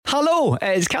Hello,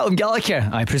 it's Callum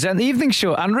Gallacher. I present the evening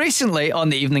show, and recently on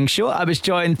the evening show I was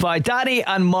joined by Danny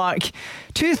and Mark,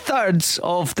 2/3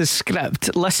 of the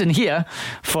script. Listen here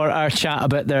for our chat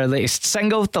about their latest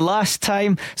single, The Last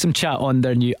Time, some chat on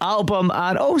their new album,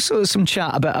 and also some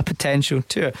chat about a potential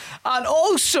tour. And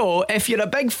also, if you're a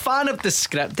big fan of the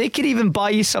script, they could even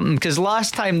buy you something, because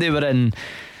last time they were in,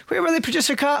 where were they,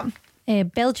 producer Kat?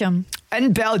 Belgium.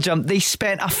 In Belgium, they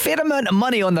spent a fair amount of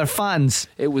money on their fans.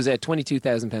 It was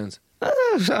 £22,000. I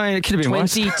mean, it could have been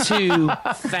worse.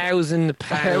 £22,000.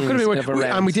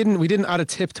 And we didn't add a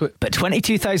tip to it. But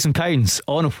 £22,000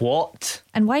 on what?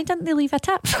 And why didn't they leave a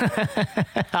tip?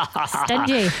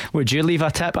 Stingy. Would you leave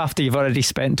a tip after you've already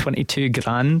spent 22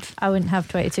 grand? I wouldn't have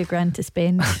 22 grand to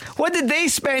spend. What did they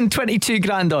spend 22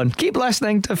 grand on? Keep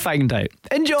listening to find out.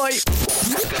 Enjoy.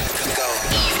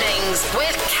 Evenings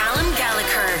with Callum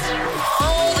Gallacher.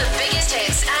 All the biggest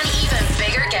hits and even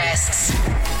bigger guests.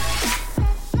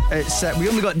 It's we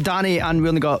only got Danny and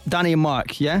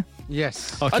Mark, yeah?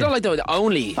 Yes. Okay. I don't like the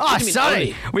only. Oh,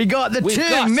 sorry. We got the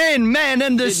two main men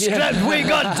in the script. We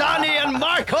got Danny and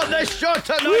Mark on the show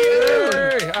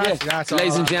tonight. That's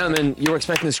Ladies and gentlemen, you were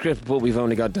expecting the script, but we've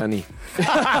only got Danny.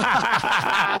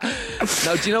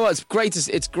 No, do you know what?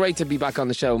 It's great to be back on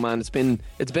the show, man. It's been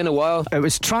a while. It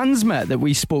was Transmit that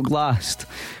we spoke last,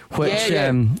 which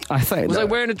I think was I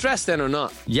wearing a dress then or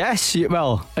not? Yes.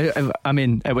 I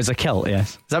mean, it was a kilt. Yes.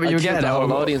 Is that what you were getting the at?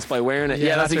 whole audience by wearing it.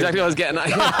 Yeah, that's exactly what I was getting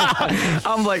at.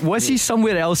 I'm like, was he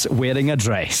somewhere else wearing a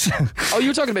dress? Oh, you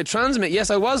were talking about Transmit. Yes,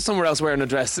 I was somewhere else wearing a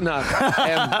dress. No,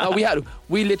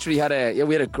 we literally had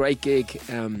a great gig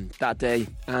that day,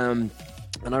 and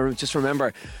I just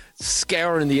remember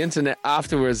scouring the internet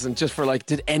afterwards and just for like,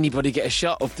 did anybody get a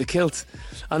shot of the kilt?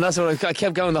 And that's what I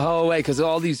kept going the whole way, because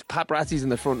all these paparazzis in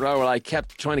the front row were like,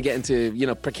 kept trying to get into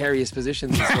precarious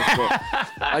positions and stuff. But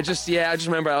I just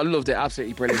remember I loved it.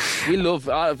 Absolutely brilliant. We love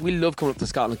coming up to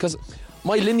Scotland, because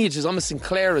my lineage is almost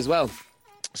Sinclair as well.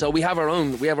 So we have our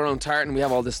own tartan, we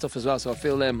have all this stuff as well. So I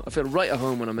feel right at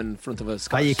home when I'm in front of a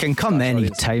Scottish. You can come any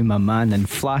time, my man, and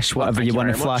flash whatever you want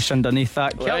to flash underneath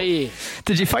that kilt.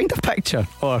 Did you find a picture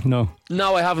or no?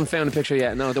 No, I haven't found a picture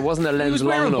yet. No, there wasn't a lens long enough. He was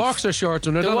wearing boxer shorts,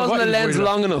 and there wasn't a lens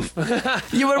long enough.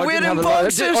 You were wearing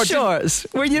boxer shorts.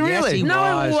 Were you really? Yes,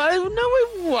 No, it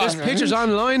wasn't. There's pictures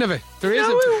online of it. There isn't.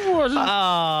 No, it wasn't.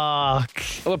 Oh,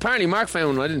 Well, apparently Mark found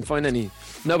one. I didn't find any.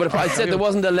 No, but I said there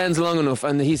wasn't a lens long enough,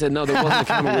 and he said no, there wasn't a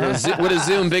camera with a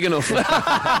zoom big enough.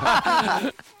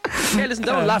 Hey, listen,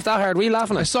 don't laugh that hard. Were you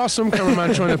laughing at? I saw some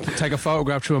cameraman trying to take a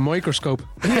photograph through a microscope.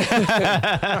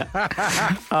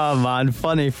 Oh man,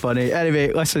 funny.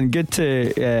 Anyway, listen, good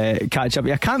to catch up.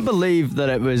 I can't believe that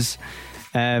it was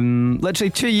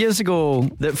literally 2 years ago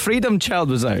that Freedom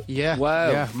Child was out. Yeah. Wow.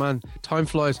 Yeah, man. Time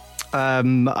flies.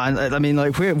 And I mean,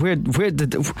 like,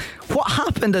 what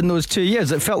happened in those 2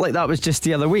 years? It felt like that was just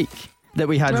the other week that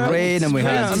we had rain and we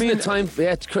had. I mean,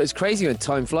 it's crazy when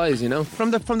time flies,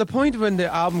 From the point when the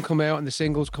album come out and the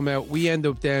singles come out, we end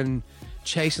up then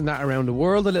chasing that around the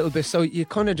world a little bit. So you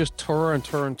kind of just tour,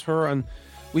 and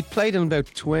we'd played in about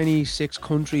 26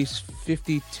 countries,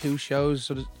 52 shows,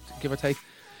 sort of give or take.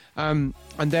 And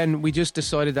then we just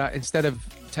decided that instead of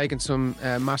taking some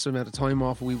massive amount of time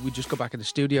off, we just go back in the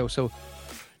studio. So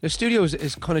the studio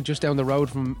is kind of just down the road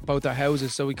from both our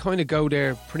houses, so we kind of go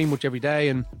there pretty much every day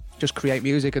and just create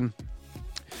music and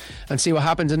see what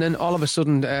happens. And then all of a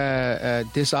sudden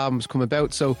this album's come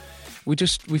about, so we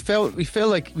feel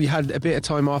like we had a bit of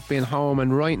time off being home,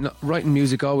 and writing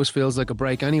music always feels like a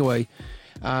break anyway,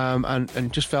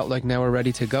 and just felt like now we're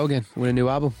ready to go again with a new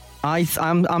album. I'm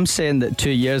saying that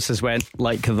 2 years has went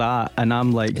like that, and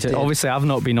I'm like, obviously I've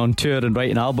not been on tour and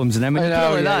writing albums, and then when you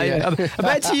put it like that, I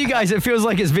bet to you guys it feels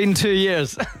like it's been 2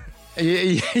 years.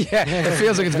 Yeah, it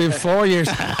feels like it's been 4 years.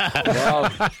 Wow.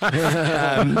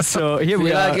 So here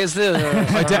we are. Like it's still,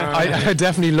 I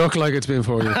definitely look like it's been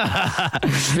 4 years.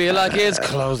 feel like it's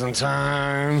closing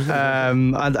time.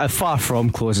 And far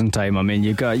from closing time. I mean,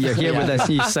 you're here with this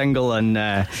new single, and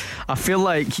I feel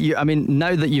like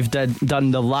now that you've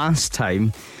done The Last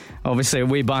Time, obviously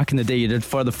way back in the day you did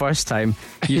For the First Time,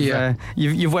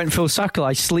 you've went full circle.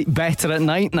 I sleep better at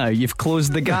night now. You've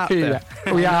closed the gap there.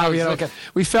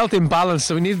 We felt imbalanced,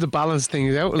 so we needed to balance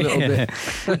things out a little bit.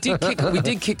 We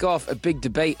did kick off a big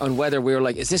debate on whether we were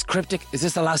like, is this cryptic? Is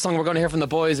this the last song we're going to hear from the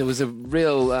boys? It was a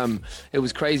real it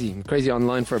was crazy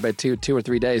online for about two or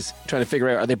 3 days trying to figure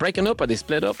out, are they breaking up, are they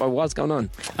split up, or what's going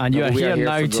on? And you are here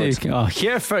now too.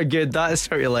 Here for good. That is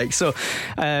what you like. So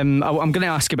I'm going to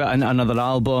ask about another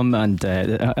album. and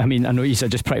I mean, I know you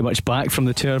said just pretty much back from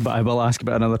the tour, but I will ask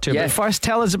about another tour. Yeah. But first,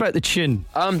 tell us about the tune.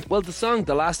 Well, the song,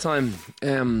 The Last Time,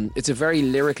 it's a very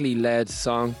lyrically led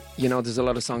song. You know, there's a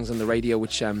lot of songs on the radio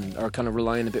which are kind of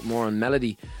relying a bit more on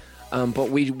melody. But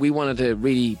we wanted to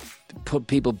really put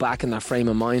people back in that frame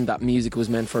of mind that music was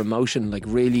meant for emotion, like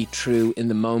really true in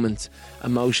the moment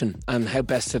emotion, and how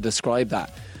best to describe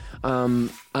that.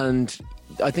 And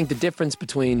I think the difference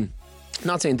between,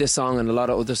 not saying this song and a lot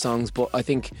of other songs, but I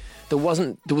think there was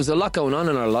a lot going on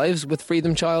in our lives with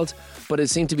Freedom Child, but it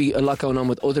seemed to be a lot going on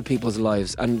with other people's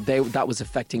lives, and that was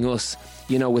affecting us,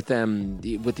 you know, with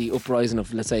the uprising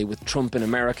of, let's say, with Trump in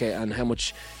America, and how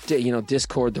much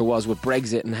discord there was with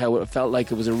Brexit, and how it felt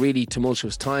like it was a really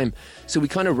tumultuous time. So we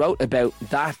kind of wrote about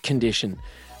that condition.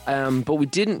 But we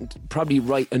didn't probably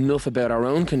write enough about our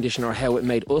own condition or how it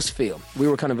made us feel. We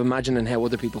were kind of imagining how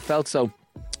other people felt. So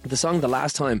the song The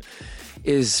Last Time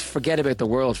is forget about the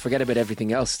world, forget about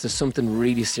everything else. There's something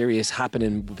really serious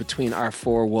happening between our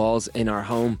four walls in our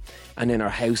home and in our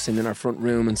house and in our front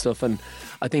room and stuff. And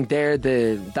I think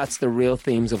that's the real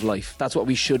themes of life. That's what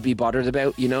we should be bothered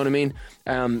about, you know what I mean?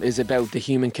 Is about the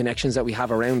human connections that we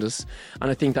have around us.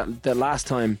 And I think that The Last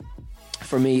Time,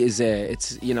 for me, it's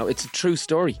a true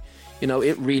story. You know,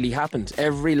 it really happened.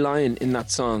 Every line in that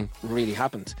song really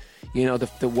happened. You know,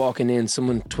 the walking in,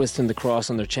 someone twisting the cross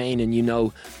on their chain, and you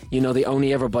know they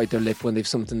only ever bite their lip when they've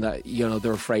something that, you know,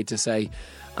 they're afraid to say.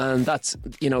 And that's,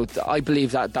 you know, I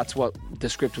believe that's what the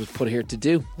script was put here to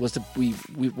do, was to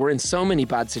we're in so many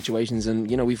bad situations,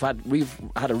 and, you know, we've had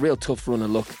a real tough run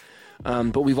of luck,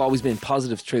 but we've always been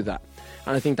positive through that.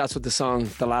 And I think that's what the song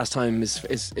The Last Time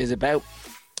is about.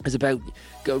 Is about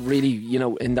really, you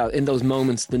know, in those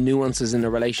moments, the nuances in a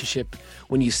relationship,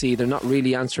 when you see they're not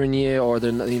really answering you, or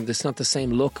it's not the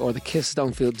same look, or the kiss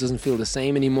doesn't feel the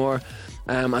same anymore,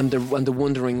 and they're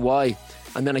wondering why.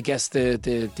 And then I guess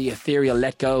the ethereal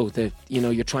let go, you know,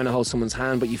 you're trying to hold someone's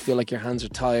hand but you feel like your hands are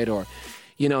tied, or,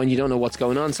 you know, and you don't know what's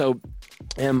going on. So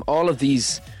all of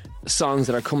these songs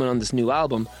that are coming on this new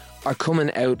album are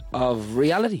coming out of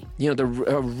reality. You know,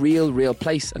 they're a real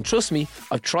place. And trust me,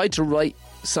 I've tried to write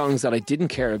songs that I didn't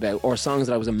care about, or songs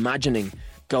that I was imagining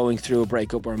going through a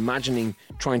breakup, or imagining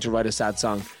trying to write a sad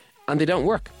song, and they don't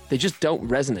work. They just don't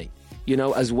resonate, you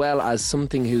know, as well as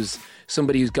somebody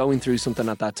who's going through something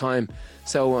at that time.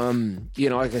 So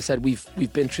you know, like I said, we've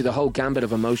been through the whole gambit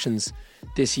of emotions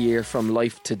this year, from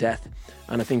life to death,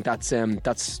 and I think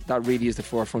that really is the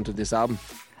forefront of this album.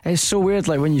 It's so weird,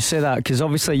 like, when you say that, because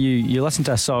obviously you listen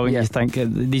to a song and you think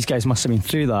these guys must have been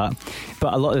through that,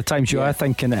 but a lot of the times you are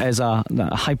thinking it is a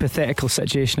hypothetical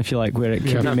situation, if you like, where it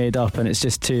could be made up, and it's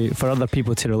just for other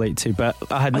people to relate to. But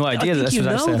I had no idea that this was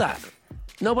actually... that.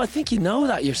 No, but I think you know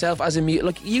that yourself as a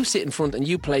like, you sit in front and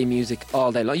you play music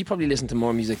all day long. You probably listen to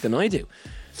more music than I do.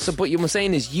 So, but what I'm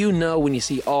saying is, you know, when you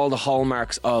see all the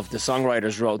hallmarks of the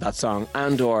songwriters wrote that song,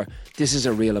 or this is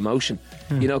a real emotion,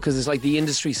 you know, because it's like the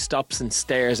industry stops and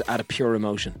stares at a pure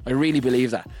emotion. I really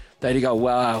believe that you go,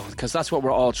 wow, because that's what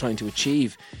we're all trying to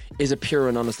achieve, is a pure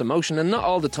and honest emotion. And not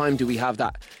all the time do we have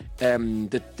that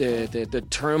the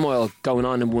turmoil going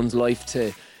on in one's life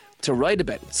to write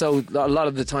about. So a lot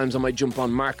of the times I might jump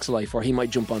on Mark's life, or he might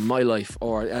jump on my life,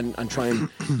 or and try and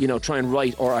you know, try and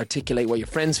write or articulate what your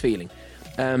friend's feeling.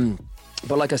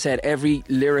 But like I said, every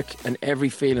lyric and every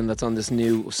feeling that's on this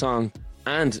new song,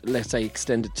 and let's say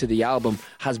extended to the album,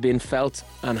 has been felt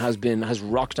and has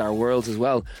rocked our worlds as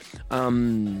well.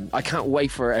 I can't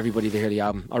wait for everybody to hear the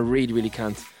album. I really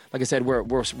can't. Like I said,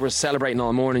 we're celebrating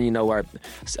all morning. You know, on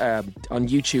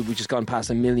YouTube we've just gone past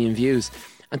 1 million views.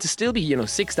 And to still be, you know,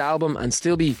 6th album, and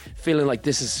still be feeling like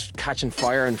this is catching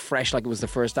fire and fresh like it was the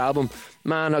first album,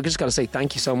 man, I just got to say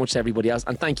thank you so much to everybody else,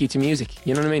 and thank you to music.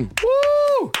 You know what I mean?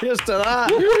 Woo! Here's to that.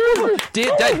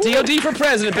 DOD for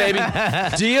president, baby.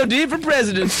 DOD for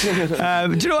president.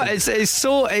 Do you know what?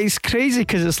 It's crazy,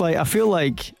 because it's like, I feel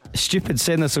like stupid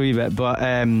saying this a wee bit, but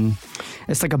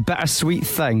it's like a bittersweet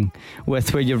thing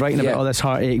with where you're writing about all this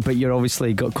heartache, but you're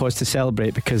obviously got cause to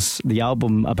celebrate because the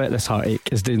album about this heartache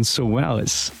is doing so well.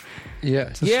 It's true.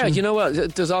 You know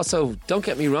what? There's also, don't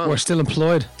get me wrong, we're still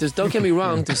employed. Don't get me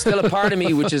wrong. There's still a part of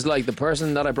me which is like the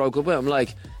person that I broke up with. I'm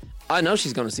like, I know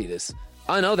she's going to see this.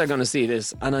 I know they're going to see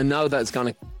this, and I know that it's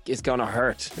gonna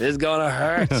hurt. It's gonna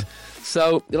hurt.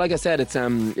 So, like I said,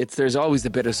 it's there's always the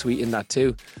bittersweet in that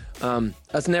too.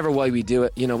 That's never why we do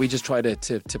it. You know, we just try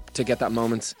to get that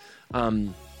moment,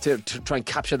 to try and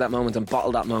capture that moment and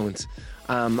bottle that moment,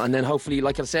 And then hopefully,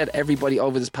 like I said, everybody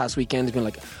over this past weekend has been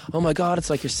like, oh my God, it's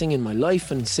like you're singing my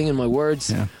life and singing my words.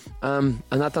 Yeah. And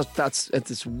that's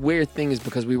this weird thing is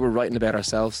because we were writing about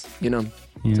ourselves, you know.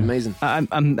 It's amazing.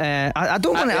 I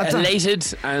don't want to elated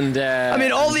and I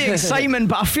mean all the excitement,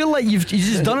 but I feel like you've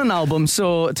just done an album.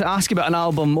 So to ask about an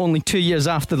album only 2 years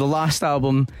after the last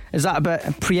album, is that a bit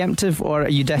preemptive, or are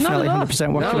you definitely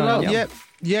 100% working on it?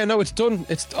 Yeah, no, it's done.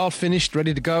 It's all finished,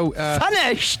 ready to go.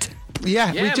 Finished.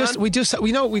 Yeah, Yeah,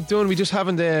 we know what we've done. We just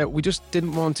haven't. We just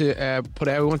didn't want to put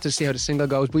it out. We wanted to see how the single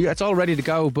goes, but it's all ready to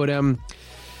go. But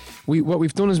what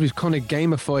we've done is we've kind of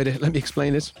gamified it. Let me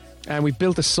explain this. And we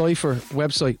built a cipher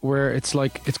website where it's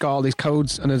got all these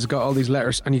codes and it's got all these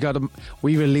letters, and you got them.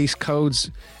 We release codes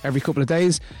every couple of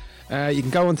days. You can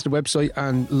go onto the website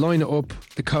and line up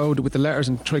the code with the letters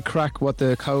and try crack what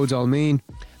the codes all mean,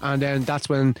 and then that's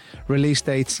when release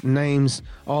dates, names,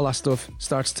 all that stuff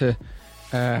starts to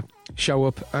show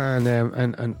up,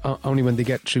 and only when they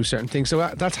get through certain things. So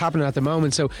that's happening at the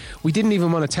moment. So we didn't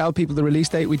even want to tell people the release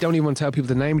date. We don't even want to tell people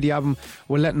the name of the album.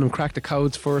 We're letting them crack the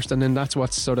codes first, and then that's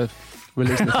what's sort of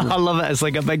releasing it. I love it. It's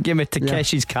like a big game of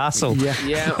Takeshi's Castle.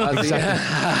 yeah,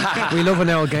 Exactly. We love an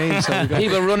old game. So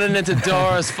people running into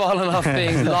doors, falling off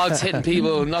things, logs hitting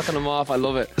people, knocking them off. I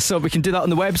love it. So we can do that on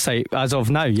the website as of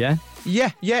now, yeah?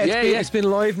 It's been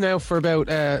live now for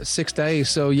about 6 days.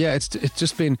 So yeah, it's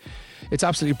just been. It's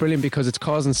absolutely brilliant because it's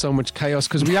causing so much chaos,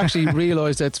 because we actually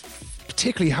realised that it's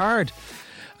particularly hard.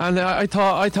 And I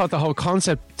thought the whole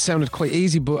concept sounded quite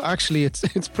easy, but actually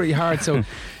it's pretty hard. So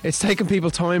it's taken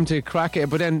people time to crack it.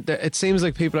 But then it seems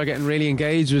like people are getting really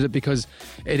engaged with it because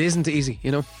it isn't easy,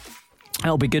 you know.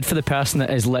 It'll be good for the person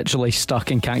that is literally stuck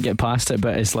and can't get past it,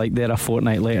 but it's like they're a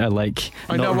fortnight later, like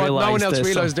I know what no one else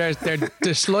realised.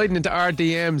 They're sliding into our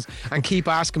DMs and keep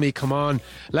asking me, come on,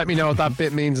 let me know what that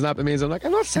bit means and that bit means. I'm like,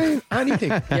 I'm not saying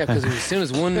anything. Yeah, because as soon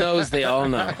as one knows, they all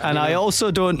know. And I also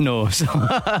don't know. So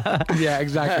yeah,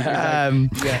 exactly.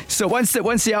 So once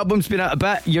the album's been out a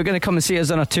bit, you're going to come and see us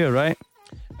on a tour, right?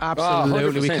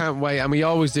 Absolutely, we 100%. can't wait, and we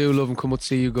always do love and come up to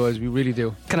see you guys. We really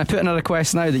do. Can I put in a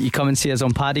request now that you come and see us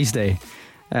on Paddy's Day?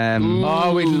 We'd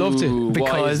love to.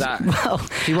 Why is Because that?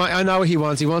 well, I know what he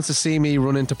wants. He wants to see me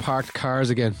run into parked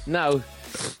cars again. No.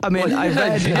 I mean, I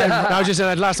read. I was just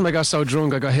saying, last time I got so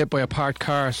drunk, I got hit by a parked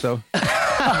car. So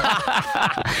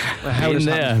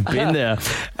Been there.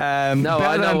 No,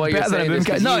 I know what you're saying. It's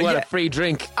 'cause you want a free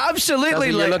drink. Absolutely.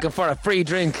 You're looking for a free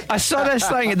drink. I saw this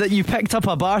thing that you picked up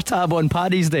a bar tab on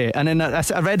Paddy's Day, and then I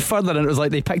read further, and it was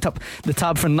like they picked up the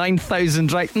tab for 9,000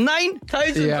 drinks.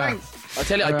 9,000 drinks. I'll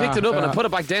tell you, I picked it up and I put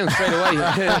it back down straight away.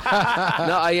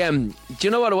 Do you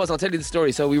know what it was? I'll tell you the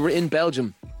story. So we were in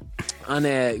Belgium,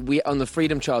 and we on the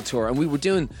Freedom Child tour, and we were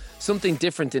doing something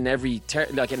different in every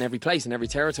place, in every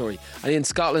territory. And in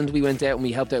Scotland, we went out and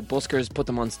we helped out buskers, put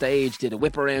them on stage, did a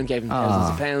whip around, gave them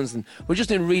thousands of pounds, and we're just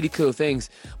doing really cool things.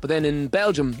 But then in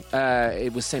Belgium,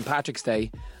 it was St. Patrick's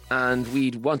Day, and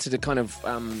we wanted to kind of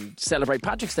celebrate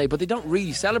Patrick's Day, but they don't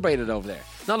really celebrate it over there,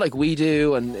 not like we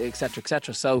do, and etc.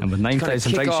 etc. So And with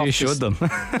 9,000 drinks, you showed them.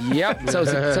 Yep. So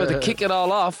to kick it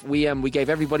all off, we gave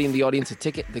everybody in the audience a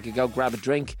ticket. They could go grab a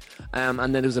drink, and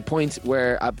then there was a point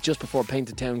where just before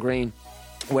Painted Town Green,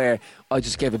 where I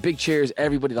just gave a big cheers.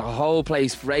 Everybody, the whole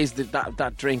place raised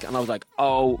that drink, and I was like,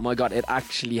 oh my God, it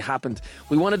actually happened.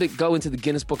 We wanted to go into the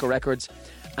Guinness Book of Records.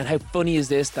 And how funny is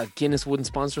this that Guinness wouldn't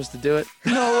sponsor us to do it?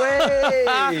 No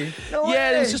way!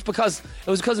 It was just because it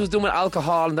was doing with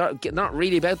alcohol, and they're not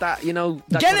really about that, you know.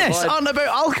 That Guinness kind of aren't about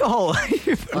alcohol.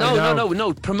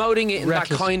 No, promoting it in Reckless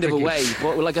that kind of a drinking. way.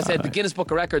 But like I said, the Guinness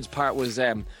Book of Records part was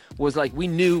like we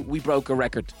knew we broke a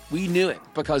record. We knew it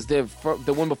because the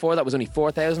one before that was only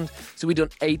 4,000, so we done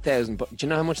 8,000. But do you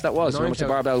know how much that was? How much the 9,000.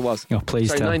 barbell was? Oh, please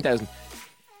Sorry, tell. 9,000.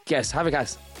 Guess. Have a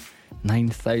guess.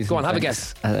 9,000. Go on, have a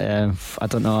guess. I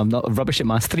don't know. I'm not rubbish at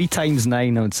maths. 3 times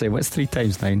 9, I would say. What's 3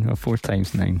 times 9 or 4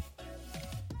 times 9?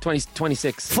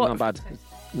 26. Fuck. Not bad.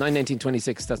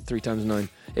 9,1926. That's 3 times 9.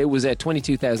 It was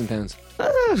 £22,000.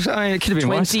 I mean, it could have been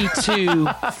worse.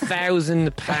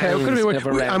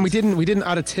 £22,000. and we didn't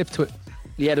add a tip to it.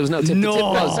 Yeah, there was no tip.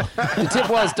 No. The tip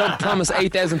was don't promise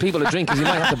 8,000 people a drink because you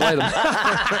might have to buy them.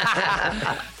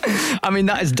 I mean,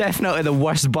 that is definitely the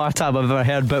worst bar tab I've ever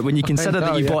heard. But when you consider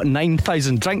that you bought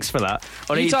 9,000 drinks for that,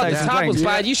 or You thought the 8,000 tab drinks, was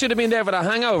bad. You should have been there for the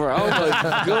hangover. Oh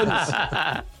my goodness.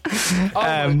 Oh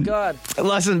my God.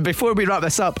 Listen, before we wrap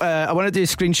this up, I want to do a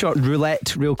screenshot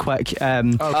roulette real quick. I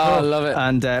love it.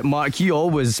 And Mark, you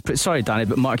always, sorry Danny,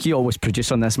 but Mark, you always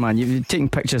produce on this, man. You've taken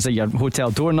pictures of your hotel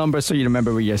door number so you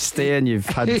remember where you're staying. You've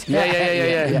had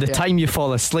the time you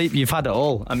fall asleep. You've had it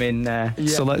all. I mean,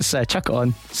 so let's chuck it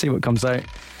on, see what comes out.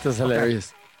 That's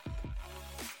hilarious.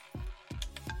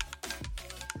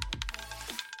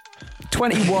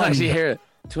 21. Actually, hear it.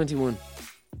 21.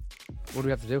 What do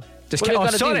we have to do? Just What do get, you oh,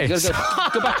 gotta do? sorry. You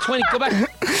gotta go back 20. Go back.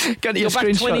 Get your Go back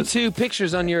screenshots. 22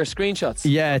 pictures on your screenshots.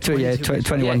 Yeah,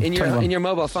 21. Yeah, in your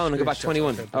mobile phone, and go back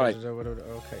 21. Okay, All right.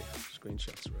 Okay.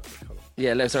 Screenshots. Real quick, hold on.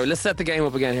 Yeah, sorry. Let's set the game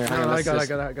up again here. Hang on. I let's got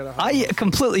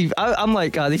just- I'm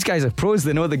like, these guys are pros.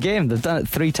 They know the game. They've done it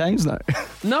 3 times now.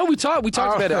 No, we talked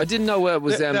about it. I didn't know it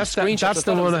was screenshots. That's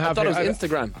the one I have thought it here. was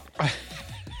Instagram.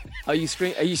 Are you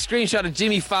screenshotted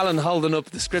Jimmy Fallon holding up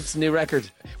the Script's new record?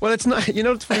 Well, it's not. You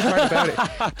know the funny part about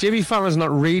it? Jimmy Fallon's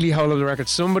not really holding the record.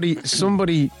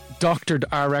 Somebody doctored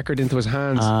our record into his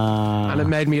hands, and it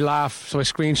made me laugh. So I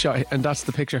screenshot it, and that's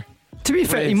the picture. To be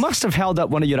fair, he must have held up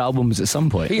one of your albums at some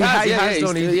point. He has, He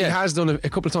yeah. has done it a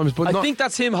couple of times, but I not. think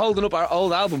that's him holding up our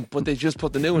old album, but they just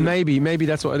put the new one. Maybe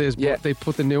that's what it is. But Yeah. they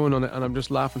put the new one on it, and I'm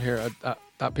just laughing here at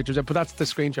that picture. But that's the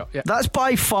screenshot. Yeah. That's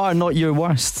by far not your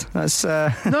worst. That's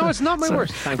No, it's not my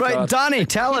worst. Thank right, God. Danny,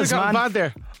 tell Could've us, gotten man. bad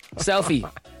there. Selfie.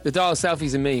 The dog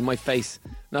selfies in me, my face.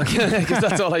 No, because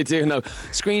that's all I do. No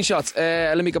screenshots.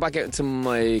 Let me go back out to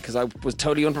because I was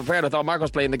totally unprepared. I thought Mark was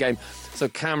playing the game. So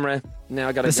camera. Now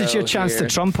I got to. This is your chance to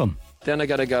trump him. Then I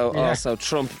got to go. Yeah. Also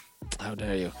Trump. How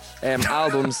dare you?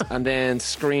 Albums and then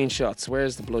screenshots.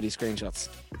 Where's the bloody screenshots?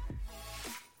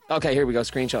 Okay, here we go.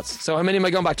 Screenshots. So how many am I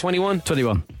going back? 21.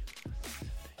 21.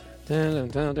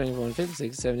 21,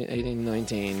 56, 17, 18,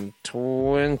 19,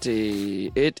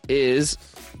 20. It is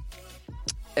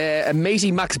a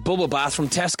Matey Max bubble bath from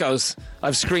Tesco's.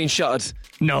 I've screenshotted.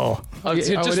 No. Just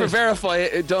it for is. verify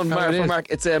it, done Oh, Mark it for is. Mark.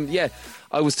 It's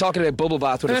I was talking about bubble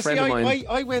bath with a friend of mine.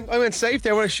 I went safe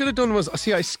there. What I should have done was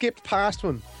I skipped past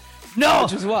one, No.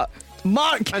 Which is what?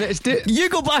 Mark, and it's. you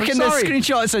go back I'm in sorry. the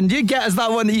screenshots and you get us that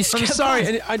one that you I'm skipped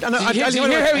sorry. past. And I Did you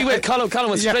hear how he went? Colin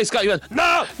was Yeah. straight Scott. He went,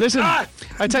 no! Listen, Ah!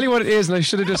 I tell you what it is, and I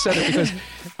should have just said it because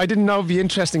I didn't know it'd be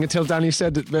interesting until Danny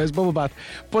said it was bubble bath.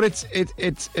 But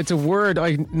it's a word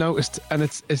I noticed, and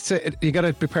you got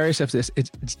to prepare yourself for this.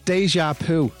 It's deja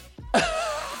vu,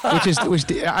 which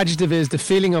the adjective is the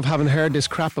feeling of having heard this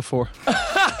crap before.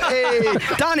 Hey,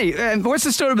 Danny, what's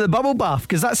the story about the bubble bath?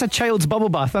 Because that's a child's bubble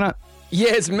bath, isn't it?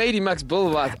 Yeah, it's Matey Max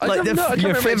bubble bath. I Like don't know. I can't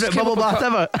your remember. It just favourite came bubble up bath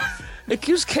in ever. It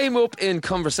just came up in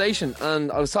conversation,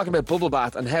 and I was talking about bubble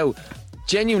bath and how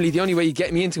genuinely the only way you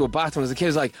get me into a bath when I was a kid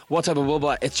was like, what type of bubble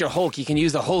bath? It's your Hulk. You can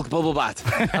use the Hulk bubble bath.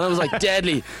 And I was like,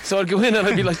 deadly. So I'd go in and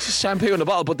I'd be like, just shampoo in a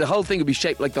bottle, but the whole thing would be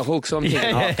shaped like the Hulk. So I'm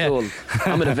thinking, cool.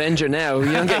 I'm an Avenger now.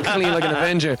 I'm getting clean like an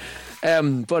Avenger.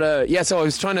 So I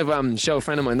was trying to show a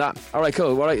friend of mine that. All right,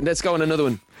 cool. All right, let's go on another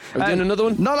one. Are we doing another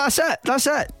one? No, that's it. That's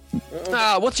it.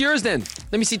 What's yours then?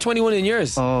 Let me see 21 in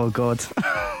yours. Oh, God.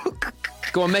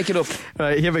 Go on, make it up.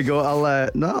 Right, here we go.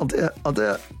 I'll do it. I'll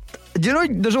do it. Do you know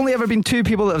there's only ever been 2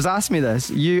 people that have asked me this?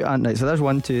 You and so there's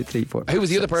 1, 2, 3, 4. Who was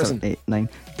the other 6, person? 7, 8, 9.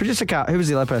 Producer Cat. Who was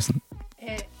the other person?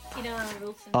 Ina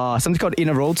Rolson. Somebody called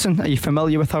Ina Roldson. Are you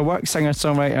familiar with her work? Singer,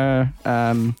 songwriter.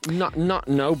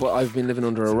 No, but I've been living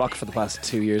under a rock for the past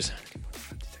 2 years.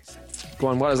 Go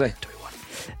on, what is it?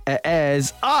 It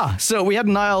is so we had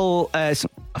Niall. I've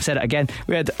said it again.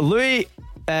 We had Louis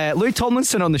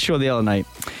Tomlinson on the show the other night.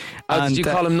 Did you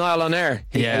call him Niall on air?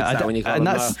 He hates that when you call him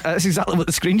Niall. That's exactly what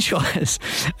the screenshot is.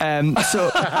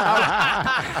 So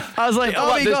I was like,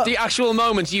 the actual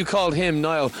moment you called him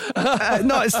Niall.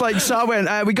 no, it's like so I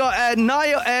went. We got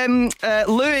Niall,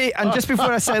 Louis, and just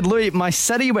before I said Louis, my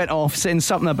Siri went off saying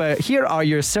something about here are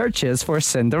your searches for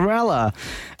Cinderella.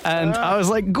 And I was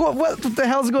like, what the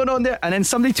hell's going on there? And then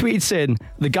somebody tweeted saying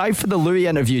the guy for the Louis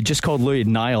interview just called Louis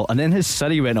Niall, and then his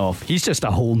Siri went off. He's just a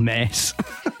whole mess.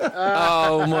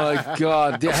 Oh my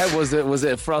God! How was it? Was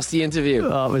it a frosty interview?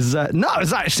 It was it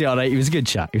was actually all right. He was a good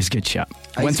chat.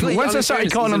 Once I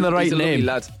started calling him the right name.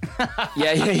 Lad.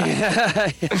 Yeah.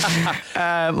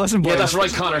 Listen, boys. Yeah,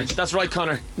 that's right,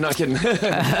 Connor. Not kidding.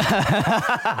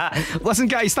 Listen,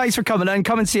 guys, thanks for coming in.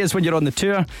 Come and see us when you're on the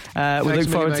tour. We look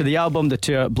forward to the album, the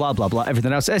tour, blah, blah, blah,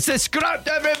 everything else. It's the Script,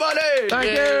 everybody!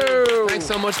 Thank you. Thanks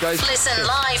so much, guys. Listen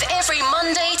live every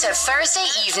Monday to Thursday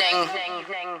evening.